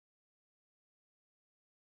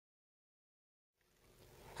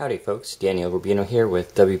Howdy folks, Daniel Rubino here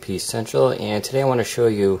with WP Central, and today I want to show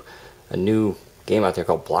you a new game out there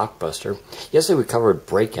called Blockbuster. Yesterday we covered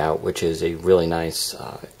Breakout, which is a really nice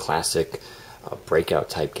classic breakout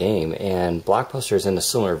type game, and Blockbuster is in a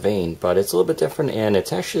similar vein, but it's a little bit different and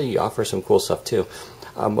it actually offers some cool stuff too.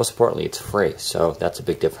 Most importantly, it's free, so that's a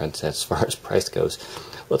big difference as far as price goes.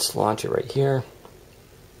 Let's launch it right here.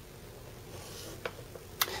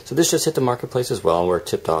 So this just hit the marketplace as well, and we're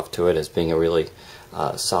tipped off to it as being a really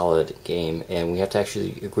solid game, and we have to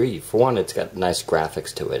actually agree. For one, it's got nice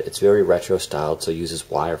graphics to it. It's very retro styled, so it uses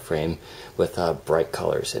wireframe with bright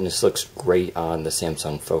colors, and this looks great on the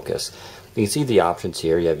Samsung Focus. You can see the options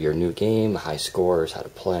here. You have your new game, high scores, how to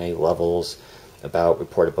play, levels, about,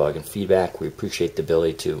 report a bug, and feedback. We appreciate the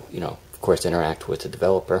ability to, of course, interact with the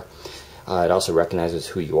developer. It also recognizes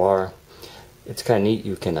who you are. It's kind of neat.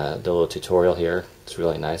 You can do a little tutorial here. It's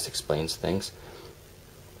really nice. Explains things.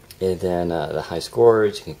 And then the high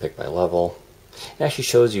scores, you can pick by level. It actually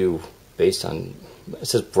shows you based on, it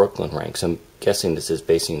says Brooklyn rank, so I'm guessing this is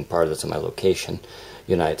basing part of this on my location,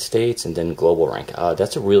 United States, and then global rank.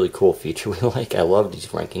 That's a really cool feature we like. I love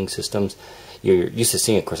these ranking systems. You're used to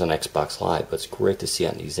seeing it, of course, on Xbox Live, but it's great to see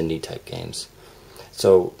on these indie type games.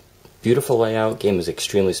 So, beautiful layout, game is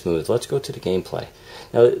extremely smooth. Let's go to the gameplay.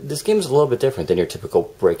 Now, this game is a little bit different than your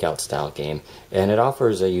typical breakout style game, and it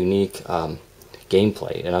offers a unique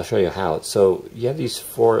gameplay, and I'll show you how. So you have these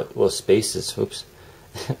four little spaces. Oops.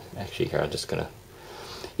 Actually, here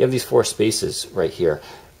you have these four spaces right here.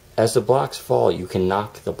 As the blocks fall, you can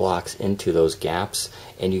knock the blocks into those gaps,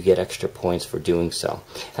 and you get extra points for doing so.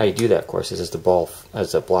 How you do that, of course, is as the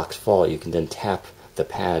blocks fall, you can then tap the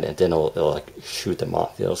pad, and then it'll like shoot them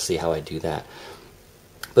off. You'll see how I do that.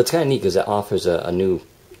 But it's kind of neat because it offers a new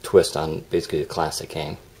twist on basically a classic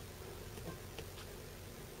game.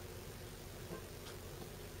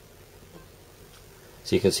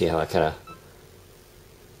 So you can see how I kind of,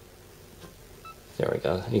 there we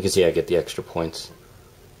go. You can see I get the extra points.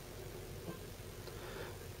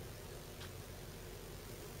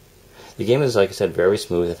 The game is, like I said, very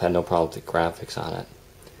smooth. I've had no problem with the graphics on it.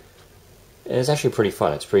 And it's actually pretty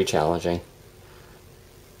fun. It's pretty challenging.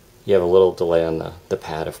 You have a little delay on the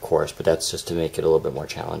pad, of course, but that's just to make it a little bit more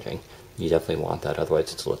challenging. You definitely want that,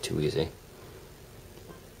 otherwise it's a little too easy.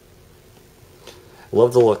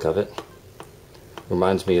 Love the look of it.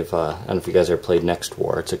 Reminds me of, I don't know if you guys ever played Next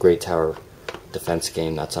War. It's a great tower defense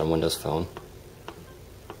game that's on Windows Phone.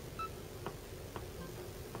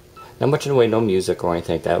 Not much in the way, no music or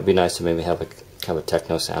anything like that. It would be nice to maybe have kind of a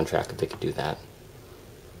techno soundtrack if they could do that.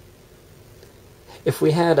 If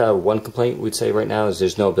we had one complaint we'd say right now is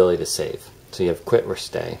there's no ability to save. So you have quit or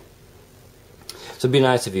stay. So it'd be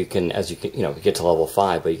nice if you can, as you get to level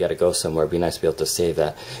 5, but you got to go somewhere. It'd be nice to be able to save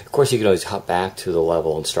that. Of course, you can always hop back to the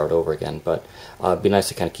level and start over again, but it'd be nice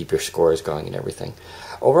to kind of keep your scores going and everything.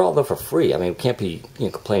 Overall, though, for free, I mean, we can't be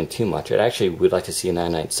complaining too much. It actually, we'd like to see a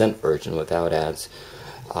 99-cent version without ads.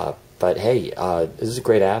 But hey, this is a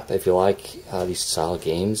great app if you like these style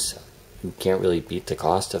games. You can't really beat the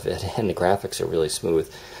cost of it, and the graphics are really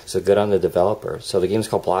smooth. So good on the developer. So the game's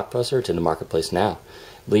called Blockbuster. It's in the marketplace now.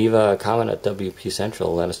 Leave a comment at WP Central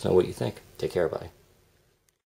and let us know what you think. Take care, everybody.